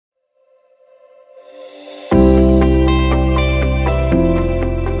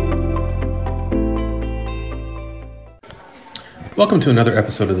Welcome to another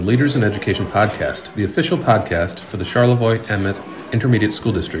episode of the Leaders in Education podcast, the official podcast for the Charlevoix-Emmet Intermediate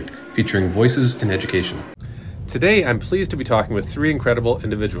School District, featuring voices in education. Today, I'm pleased to be talking with three incredible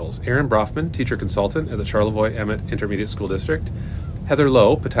individuals: Erin Broughman, teacher consultant at the Charlevoix-Emmet Intermediate School District; Heather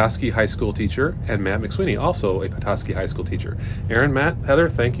Lowe, Petoskey High School teacher; and Matt McSweeney, also a Petoskey High School teacher. Erin, Matt, Heather,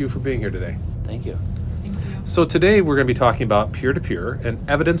 thank you for being here today. Thank you. So today we're going to be talking about peer-to-peer, an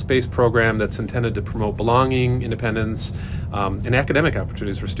evidence-based program that's intended to promote belonging, independence, and academic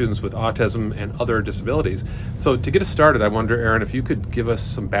opportunities for students with autism and other disabilities. So to get us started, I wonder, Erin, if you could give us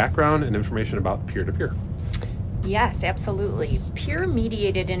some background and information about peer-to-peer. Yes, absolutely.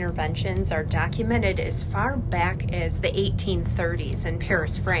 Peer-mediated interventions are documented as far back as the 1830s in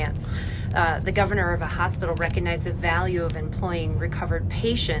Paris, France. The governor of a hospital recognized the value of employing recovered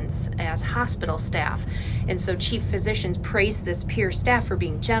patients as hospital staff. And so chief physicians praised this peer staff for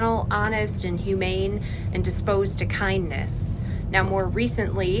being gentle, honest, and humane, and disposed to kindness. Now, more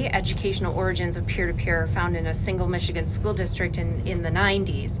recently, educational origins of peer-to-peer are found in a single Michigan school district in the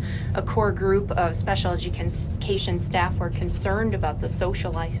 90s. A core group of special education staff were concerned about the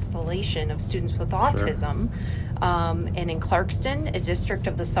social isolation of students with autism. And in Clarkston, a district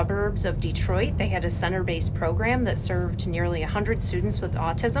of the suburbs of Detroit, they had a center-based program that served nearly 100 students with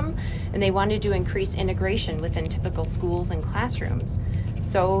autism, and they wanted to increase integration within typical schools and classrooms.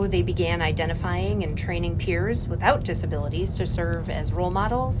 So they began identifying and training peers without disabilities to serve as role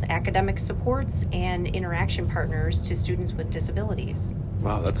models, academic supports, and interaction partners to students with disabilities.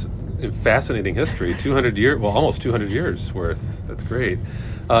 Wow, that's a fascinating history. 200 years, well, almost 200 years worth. That's great.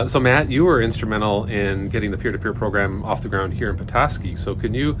 So Matt, you were instrumental in getting the peer-to-peer program off the ground here in Petoskey. So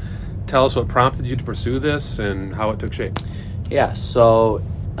can you tell us what prompted you to pursue this and how it took shape? Yeah, so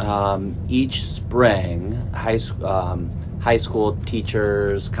each spring, high school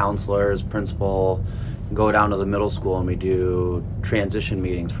teachers, counselors, principal go down to the middle school and we do transition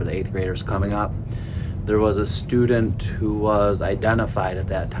meetings for the 8th graders coming up. There was a student who was identified at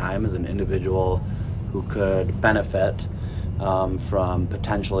that time as an individual who could benefit from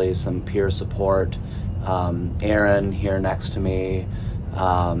potentially some peer support. Erin, here next to me,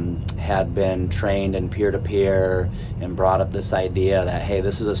 had been trained in peer-to-peer and brought up this idea that, hey,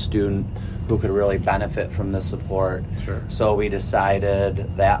 this is a student who could really benefit from this support. Sure. So we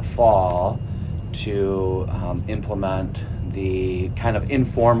decided that fall to implement the kind of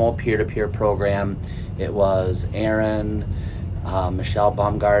informal peer-to-peer program. It was Erin, Michelle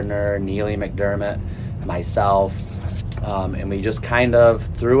Baumgardner, Neely McDermott, myself, and we just kind of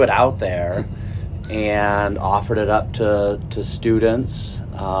threw it out there and offered it up to students.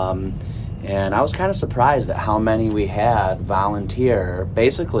 And I was kind of surprised at how many we had volunteer,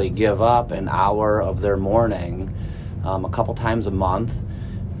 basically give up an hour of their morning a couple times a month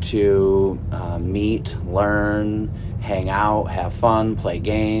to meet, learn, hang out, have fun, play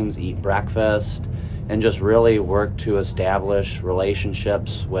games, eat breakfast, and just really work to establish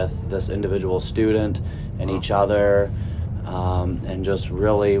relationships with this individual student and each other, and just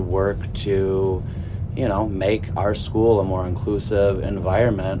really work to make our school a more inclusive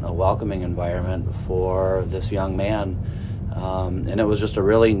environment, a welcoming environment for this young man. And it was just a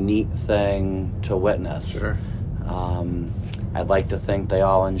really neat thing to witness. Sure. I'd like to think they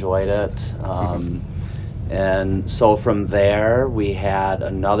all enjoyed it. And so from there, we had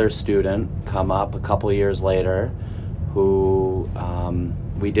another student come up a couple years later who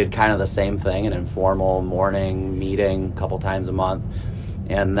we did kind of the same thing, an informal morning meeting a couple times a month.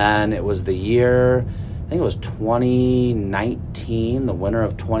 And then it was the year, I think it was 2019, the winter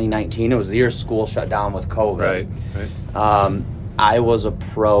of 2019. It was the year school shut down with COVID. Right. I was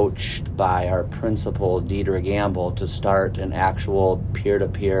approached by our principal, Deidre Gamble, to start an actual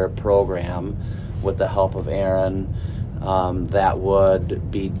peer-to-peer program with the help of Erin that would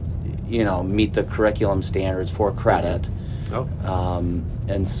be, meet the curriculum standards for credit. Oh.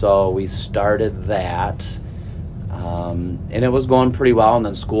 And so we started that. And it was going pretty well, and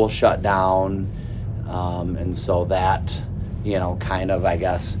then school shut down, and so that, kind of, I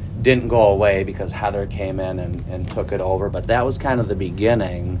guess, didn't go away because Heather came in and took it over, but that was kind of the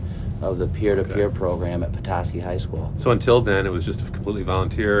beginning of the peer-to-peer program at Petoskey High School. So until then, it was just completely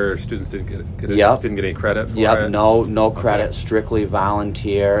volunteer. Students didn't get any credit for it? No credit, strictly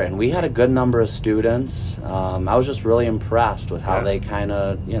volunteer, and we had a good number of students. I was just really impressed with how they kind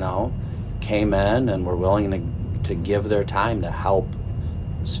of, came in and were willing to give their time to help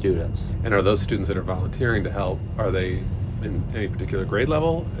students. And are those students that are volunteering to help, are they in any particular grade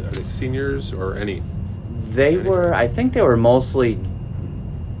level? Are they seniors or any? I think they were mostly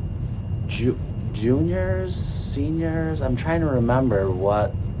juniors, seniors. I'm trying to remember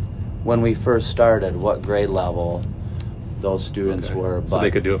when we first started, what grade level. those students were. But, so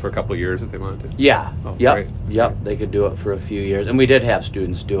they could do it for a couple of years if they wanted to? Yeah. Oh, yep. great. Yep. They could do it for a few years. And we did have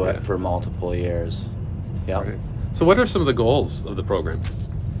students do it Yeah. for multiple years. Yep. Right. So what are some of the goals of the program?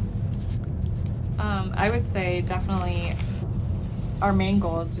 I would say definitely our main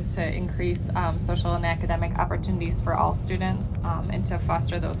goal is just to increase social and academic opportunities for all students, and to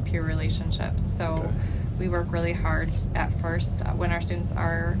foster those peer relationships. So we work really hard at first when our students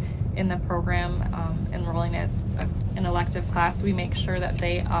are in the program, enrolling as an elective class. We make sure that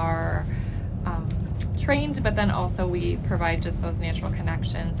they are trained, but then also we provide just those natural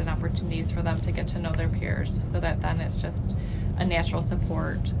connections and opportunities for them to get to know their peers, so that then it's just a natural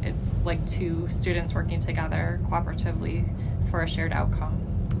support. It's like two students working together cooperatively for a shared outcome.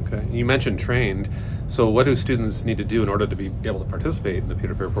 Okay. You mentioned trained. So what do students need to do in order to be able to participate in the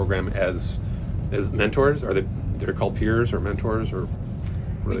peer-to-peer program as mentors? Are they're called peers or mentors, or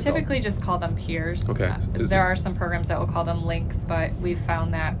we typically just call them peers. Okay. There are some programs that will call them links, but we've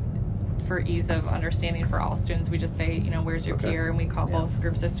found that for ease of understanding for all students, we just say, where's your peer, and we call both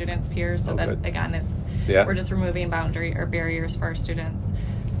groups of students peers, so that again, we're just removing boundary or barriers for our students.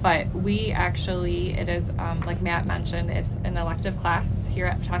 But we actually, it is, like Matt mentioned, it's an elective class here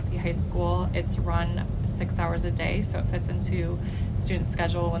at Petoskey High School. It's run 6 hours a day, so it fits into students'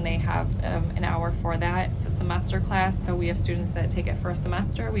 schedule when they have an hour for that. It's a semester class, so we have students that take it for a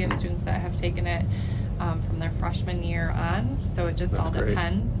semester. We have students that have taken it from their freshman year on, so it just all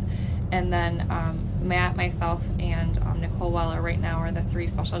depends. And then Matt, myself, and Nicole Weller right now are the 3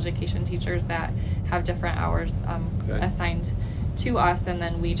 special education teachers that have different hours assigned to us, and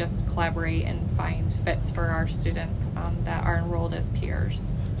then we just collaborate and find fits for our students that are enrolled as peers.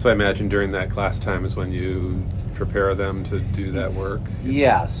 So I imagine during that class time is when you prepare them to do that work?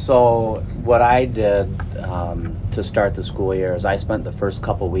 Yeah, so what I did to start the school year is I spent the first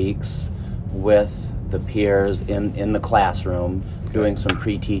couple weeks with the peers in the classroom doing some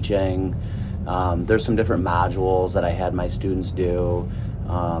pre-teaching. There's some different modules that I had my students do.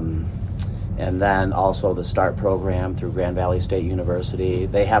 And then also the START program through Grand Valley State University.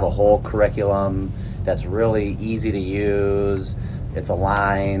 They have a whole curriculum that's really easy to use. It's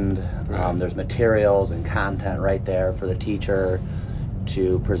aligned. There's materials and content right there for the teacher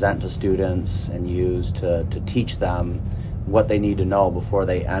to present to students and use to teach them what they need to know before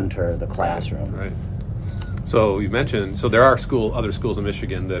they enter the classroom. Right. So you mentioned, there are other schools in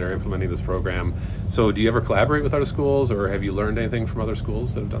Michigan that are implementing this program. So do you ever collaborate with other schools, or have you learned anything from other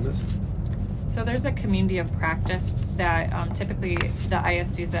schools that have done this? So there's a community of practice that typically the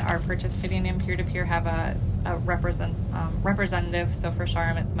ISDs that are participating in peer-to-peer have a representative. So for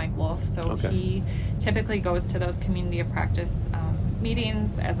Charm, it's Mike Wolf. So he typically goes to those community of practice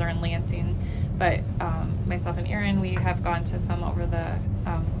meetings as they're in Lansing. But myself and Erin, we have gone to some over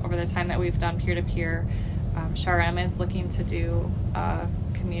the time that we've done peer-to-peer. Charm is looking to do a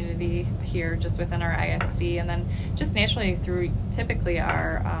community here just within our ISD, and then just naturally through typically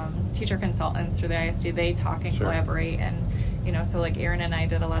our teacher consultants through the ISD, they talk and collaborate, and so like Erin and I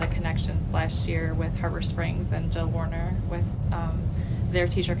did a lot of connections last year with Harbor Springs and Jill Warner with their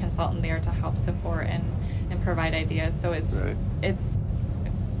teacher consultant there to help support and provide ideas. So it's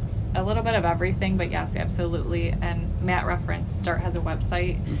a little bit of everything, but yes, absolutely. And Matt referenced START has a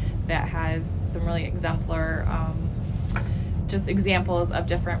website that has some really exemplar just examples of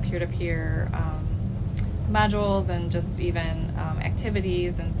different peer-to-peer modules and just even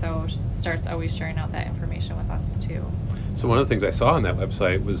activities, and so START's always sharing out that information with us too. So one of the things I saw on that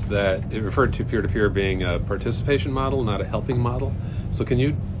website was that it referred to peer-to-peer being a participation model, not a helping model. So can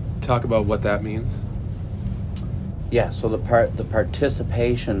you talk about what that means? Yeah, so the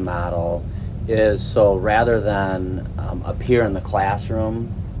participation model is, so rather than a peer in the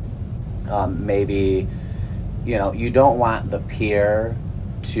classroom, maybe you don't want the peer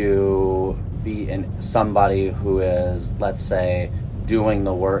to be somebody who is, let's say, doing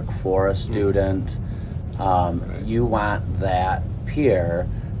the work for a student. You want that peer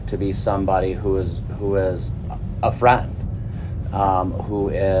to be somebody who is a friend, who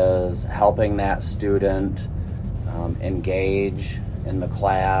is helping that student engage in the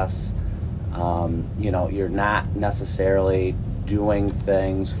class. You're not necessarily doing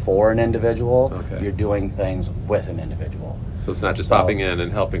things for an individual. You're doing things with an individual. So it's not just popping in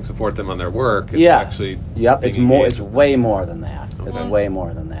and helping support them on their work. It's actually it's more. It's way more than that. It's way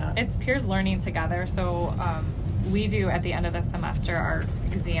more than that. It's peers learning together. So we do at the end of the semester, our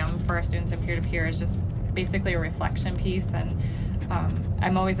exam for our students in peer-to-peer is just basically a reflection piece, and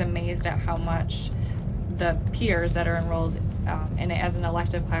I'm always amazed at how much the peers that are enrolled in it as an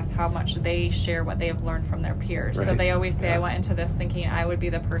elective class, how much they share what they have learned from their peers. So they always say, I went into this thinking I would be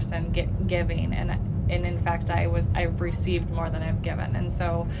the person giving, and and in fact I've received more than I've given. And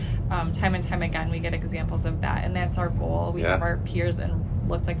so time and time again we get examples of that, and that's our goal. We have our peers and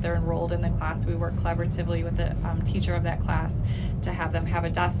look like they're enrolled in the class. We work collaboratively with the teacher of that class to have them have a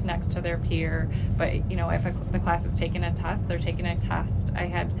desk next to their peer. But if the class is taking a test, they're taking a test. I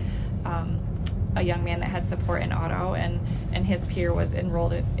had a young man that had support in auto, and his peer was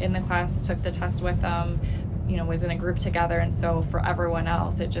enrolled in the class, took the test with them, was in a group together. And so for everyone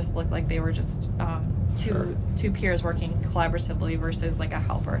else, it just looked like they were just two peers working collaboratively versus like a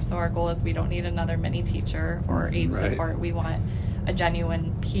helper. So our goal is we don't need another mini teacher or aid support. We want a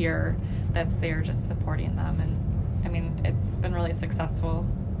genuine peer that's there just supporting them. And I mean, it's been really successful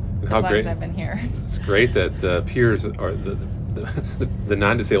as long as I've been here. It's great that the peers are the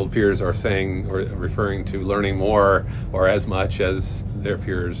non-disabled peers are saying or referring to learning more or as much as their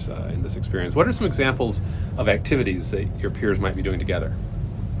peers in this experience. What are some examples of activities that your peers might be doing together?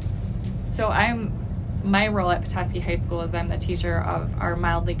 So my role at Petoskey High School is I'm the teacher of our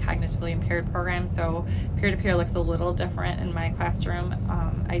mildly cognitively impaired program. So peer-to-peer looks a little different in my classroom.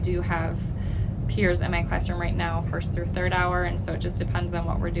 I do have peers in my classroom right now, first through third hour, and so it just depends on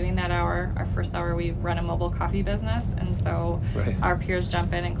what we're doing that hour. Our first hour we run a mobile coffee business, and so our peers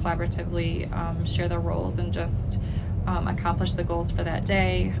jump in and collaboratively share their roles and just accomplish the goals for that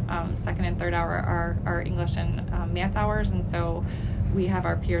day. Second and third hour are our English and math hours, and so we have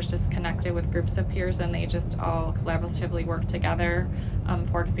our peers just connected with groups of peers, and they just all collaboratively work together.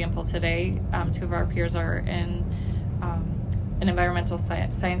 For example, today, two of our peers are in an environmental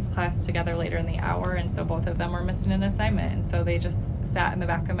science class together later in the hour, and so both of them were missing an assignment, and so they just sat in the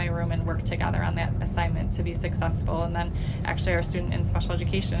back of my room and worked together on that assignment to be successful. And then actually our student in special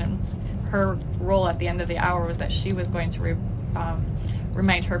education, her role at the end of the hour was that she was going to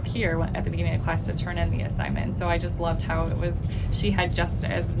remind her peer at the beginning of class to turn in the assignment. And so I just loved how she had just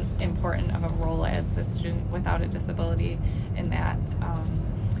as important of a role as the student without a disability in that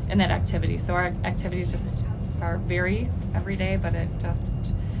activity. So our activities just vary every day, but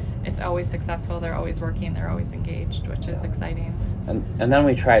it's always successful. They're always working, they're always engaged, which is exciting. And then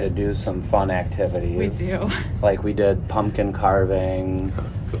we try to do some fun activities. We do. Like we did pumpkin carving.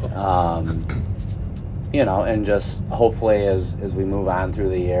 Cool. And just hopefully as we move on through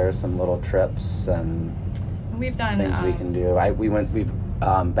the year, some little trips and we've done things we can do.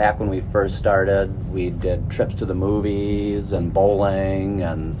 Back when we first started, we did trips to the movies and bowling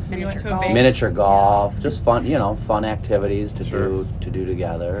and miniature golf. Just fun, fun activities to do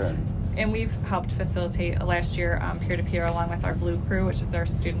together. And we've helped facilitate last year peer-to-peer along with our Blue Crew, which is our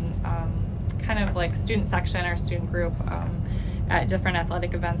student kind of like student section, our student group. At different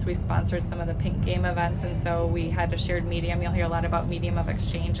athletic events, we sponsored some of the Pink Game events, and so we had a shared medium. You'll hear a lot about medium of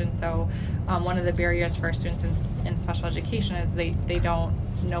exchange, and so one of the barriers for our students in special education is they don't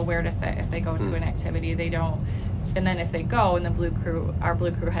know where to sit if they go to an activity. They don't, and then if they go and our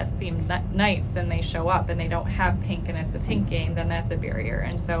Blue Crew has themed nights, then they show up and they don't have pink and it's the Pink Game, then that's a barrier.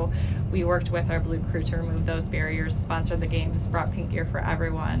 And so we worked with our Blue Crew to remove those barriers, sponsored the games, brought pink gear for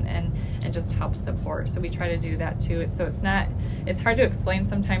everyone, and just helped support. So we try to do that too. It's hard to explain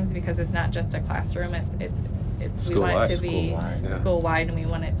sometimes because it's not just a classroom. It's we want it to be school-wide, and we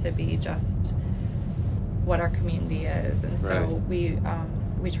want it to be just what our community is. And so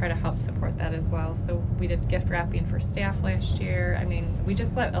we try to help support that as well. So we did gift wrapping for staff last year. I mean, we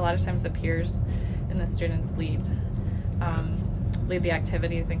just let a lot of times the peers and the students lead the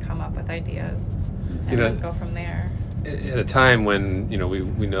activities and come up with ideas and then go from there. At a time when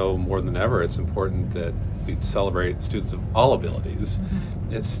we know more than ever it's important that we celebrate students of all abilities.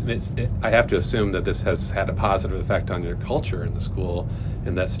 I have to assume that this has had a positive effect on your culture in the school,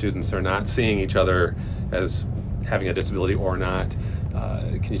 and that students are not seeing each other as having a disability or not.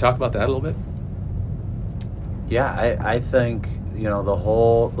 Can you talk about that a little bit? Yeah, I think the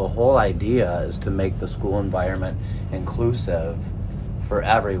whole idea is to make the school environment inclusive for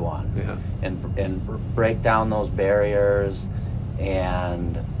everyone, and break down those barriers,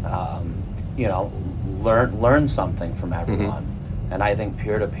 and learn something from everyone. And I think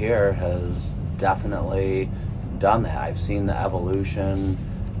peer-to-peer has definitely done that. I've seen the evolution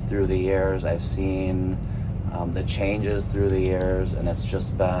through the years. I've seen the changes through the years, and it's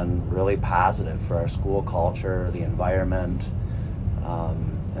just been really positive for our school culture, the environment,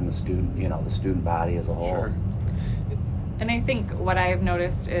 and the student body as a whole. Sure. And I think what I've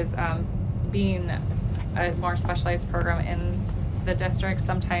noticed is being a more specialized program in the district,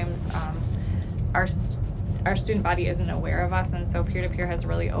 sometimes our student body isn't aware of us, and so peer-to-peer has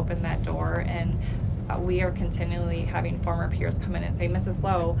really opened that door. And we are continually having former peers come in and say, Mrs.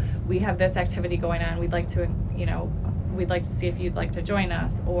 Lowe, we have this activity going on. We'd like to see if you'd like to join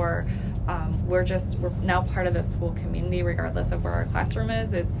us. Or we're now part of the school community regardless of where our classroom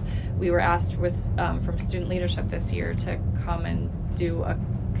is. We were asked from student leadership this year to come and do a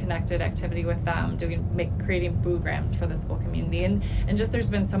connected activity with them, creating programs for the school community, and just there's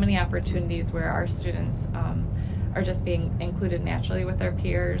been so many opportunities where our students are just being included naturally with their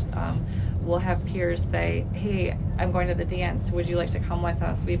peers. We'll have peers say, hey, I'm going to the dance, would you like to come with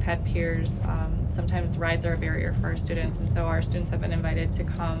us? We've had peers, sometimes rides are a barrier for our students, and so our students have been invited to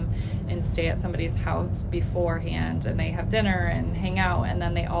come and stay at somebody's house beforehand, and they have dinner and hang out, and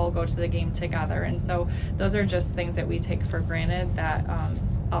then they all go to the game together. And so those are just things that we take for granted that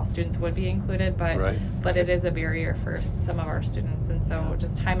all students would be included, but it is a barrier for some of our students. And so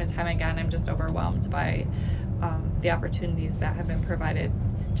just time and time again, I'm just overwhelmed by the opportunities that have been provided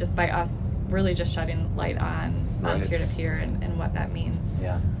just by us really just shedding light on peer-to-peer and what that means.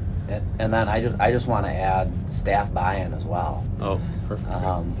 Yeah. And then I just want to add staff buy-in as well. Oh, perfect.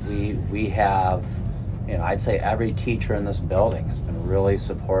 We have, I'd say every teacher in this building has been really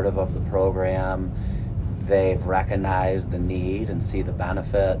supportive of the program. They've recognized the need and see the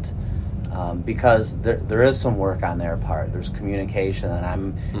benefit, because there is some work on their part. There's communication that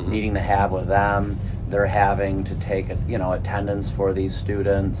I'm needing to have with them. They're having to take attendance for these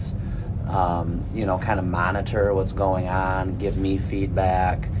students, kind of monitor what's going on, give me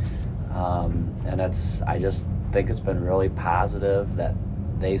feedback. And I just think it's been really positive that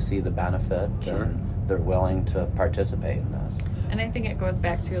they see the benefit and they're willing to participate in this. And I think it goes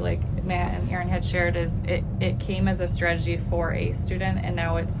back to, like Matt and Erin had shared, is it came as a strategy for a student, and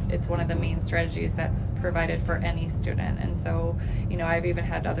now it's one of the main strategies that's provided for any student. And so, I've even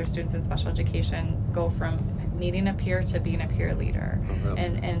had other students in special education go from needing a peer to being a peer leader,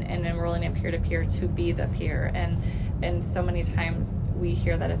 and enrolling in peer-to-peer to be the peer. And so many times we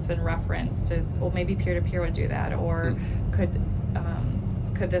hear that it's been referenced as, well, maybe peer-to-peer would do that, or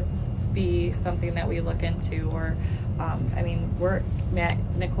could this be something that we look into? Or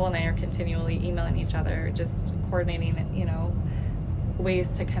Nicole and I are continually emailing each other, just coordinating, ways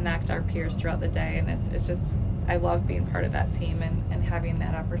to connect our peers throughout the day. And it's just, I love being part of that team and having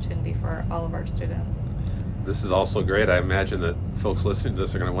that opportunity for all of our students. This is also great. I imagine that folks listening to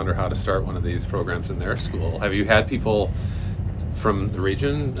this are going to wonder how to start one of these programs in their school. Have you had people from the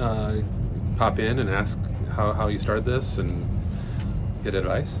region pop in and ask how you started this and get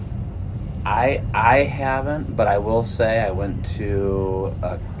advice? I haven't, but I will say I went to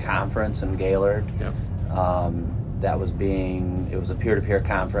a conference in Gaylord. Yep. It was a peer-to-peer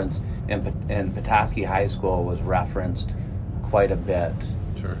conference, and Petoskey High School was referenced quite a bit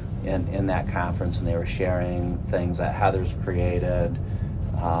in that conference, and they were sharing things that Heather's created,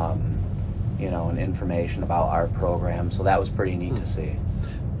 and information about our program. So that was pretty neat to see.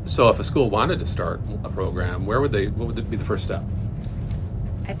 So if a school wanted to start a program, what would be the first step?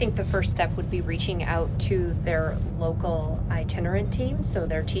 I think the first step would be reaching out to their local itinerant teams, so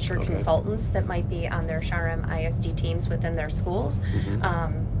their teacher consultants that might be on their SHARM ISD teams within their schools.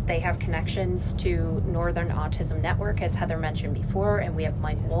 They have connections to Northern Autism Network, as Heather mentioned before, and we have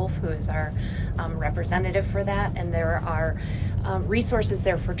Mike Wolf, who is our representative for that. And there are resources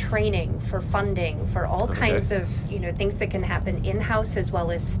there for training, for funding, for all kinds of things that can happen in-house as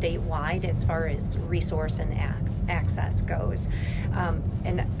well as statewide as far as resource and access goes.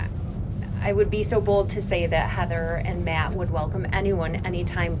 And I would be so bold to say that Heather and Matt would welcome anyone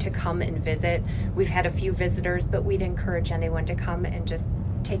anytime to come and visit. We've had a few visitors, but we'd encourage anyone to come and just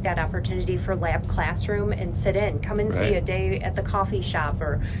take that opportunity for lab classroom and sit in. Come and see a day at the coffee shop,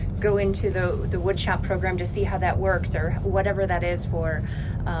 or go into the woodshop program to see how that works, or whatever that is for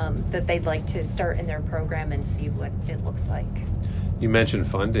that they'd like to start in their program and see what it looks like. You mentioned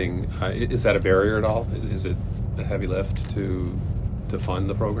funding. Is that a barrier at all? Is it a heavy lift to fund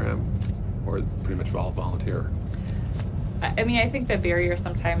the program, or pretty much all volunteer? I think the barrier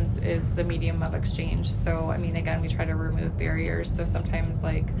sometimes is the medium of exchange. So, again, we try to remove barriers. So sometimes,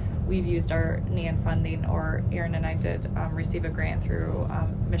 like, we've used our NAN funding, or Erin and I did receive a grant through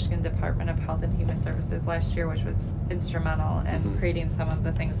Michigan Department of Health and Human Services last year, which was instrumental in creating some of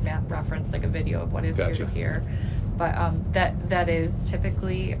the things Matt referenced, like a video of what is peer-to-peer. But that is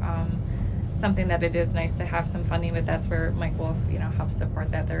typically something that it is nice to have some funding, but that's where Mike Wolf, helps support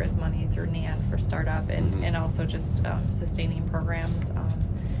that. There is money through NAN for startup and also just sustaining programs.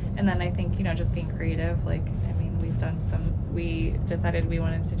 And then I think, just being creative, we decided we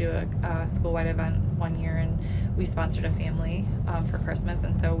wanted to do a school-wide event one year, and we sponsored a family for Christmas,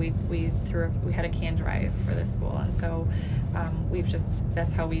 and so we had a can drive for the school, and so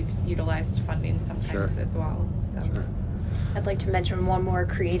that's how we've utilized funding sometimes as well. So. I'd like to mention one more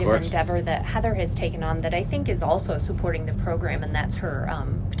creative endeavor that Heather has taken on that I think is also supporting the program, and that's her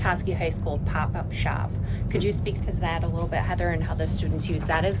Petoskey High School pop-up shop. Could you speak to that a little bit, Heather, and how the students use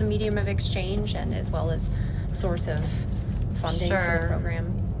that as a medium of exchange and as well as source of funding for the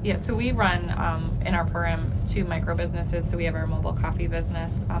program? Yeah, so we run in our program 2 micro businesses. So we have our mobile coffee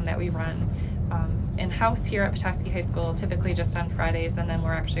business that we run in-house here at Petoskey High School, typically just on Fridays, and then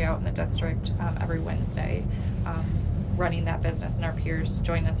we're actually out in the district every Wednesday running that business, and our peers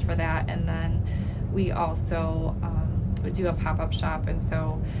join us for that. And then we also do a pop-up shop, and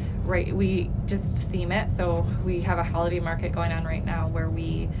so we just theme it. So we have a holiday market going on right now where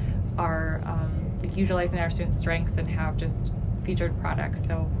we are utilizing our students' strengths and have just featured products.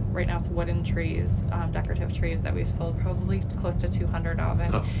 So right now it's wooden trees, decorative trees that we've sold probably close to 200 of.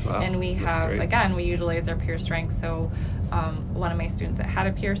 And we have, again, we utilize our peer strengths. So one of my students that had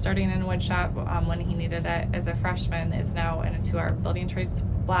a peer starting in wood shop when he needed it as a freshman is now into our building trades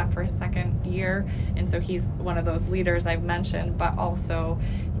block for his second year. And so he's one of those leaders I've mentioned, but also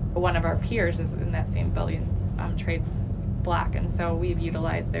one of our peers is in that same building trades block. And so we've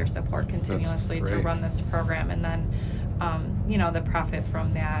utilized their support continuously to run this program. And then the profit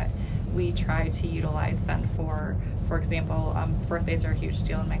from that we try to utilize then for example, birthdays are a huge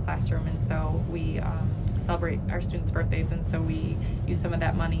deal in my classroom, and so we celebrate our students' birthdays, and so we use some of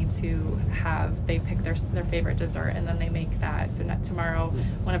that money to they pick their favorite dessert, and then they make that. So tomorrow,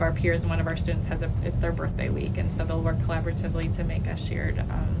 one of our peers and one of our students it's their birthday week, and so they'll work collaboratively to make a shared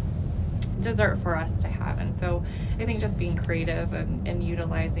dessert for us to have. And so I think just being creative and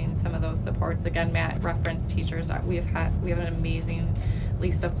utilizing some of those supports. Again, Matt referenced teachers. We have an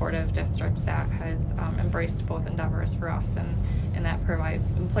amazingly supportive district that has embraced both endeavors for us, and that provides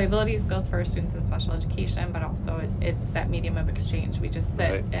employability skills for our students in special education, but also it's that medium of exchange. We just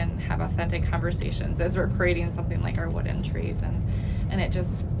sit and have authentic conversations as we're creating something like our wooden trees, and it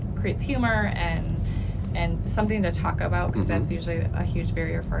just creates humor and something to talk about, because that's usually a huge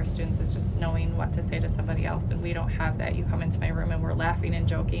barrier for our students, is just knowing what to say to somebody else, and we don't have that. You come into my room and we're laughing and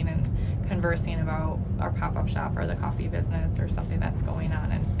joking and conversing about our pop-up shop or the coffee business or something that's going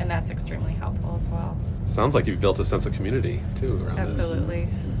on, and that's extremely helpful as well. Sounds like you've built a sense of community too around Absolutely.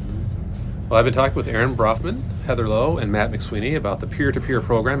 This. Well, I've been talking with Erin Broughman, Heather Lowe, and Matt McSweeney about the peer-to-peer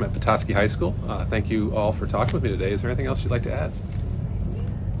program at Petoskey High School. Thank you all for talking with me today. Is there anything else you'd like to add?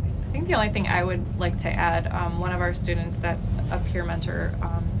 I think the only thing I would like to add, one of our students that's a peer mentor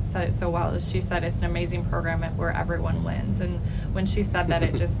said it so well, is she said it's an amazing program where everyone wins. And when she said that,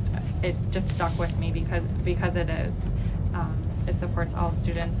 it just stuck with me because it is. It supports all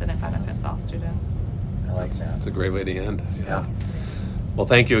students and it benefits all students. I like that. It's a great way to end. Yeah. Well,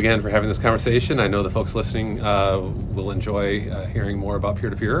 thank you again for having this conversation. I know the folks listening will enjoy hearing more about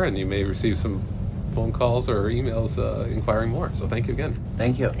peer-to-peer, and you may receive some phone calls or emails inquiring more. So thank you again.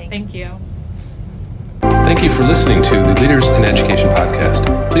 Thank you. Thank you. Thank you for listening to the Leaders in Education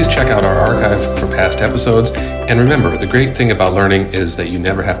podcast. Please check out our archive for past episodes. And remember, the great thing about learning is that you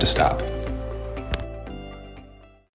never have to stop.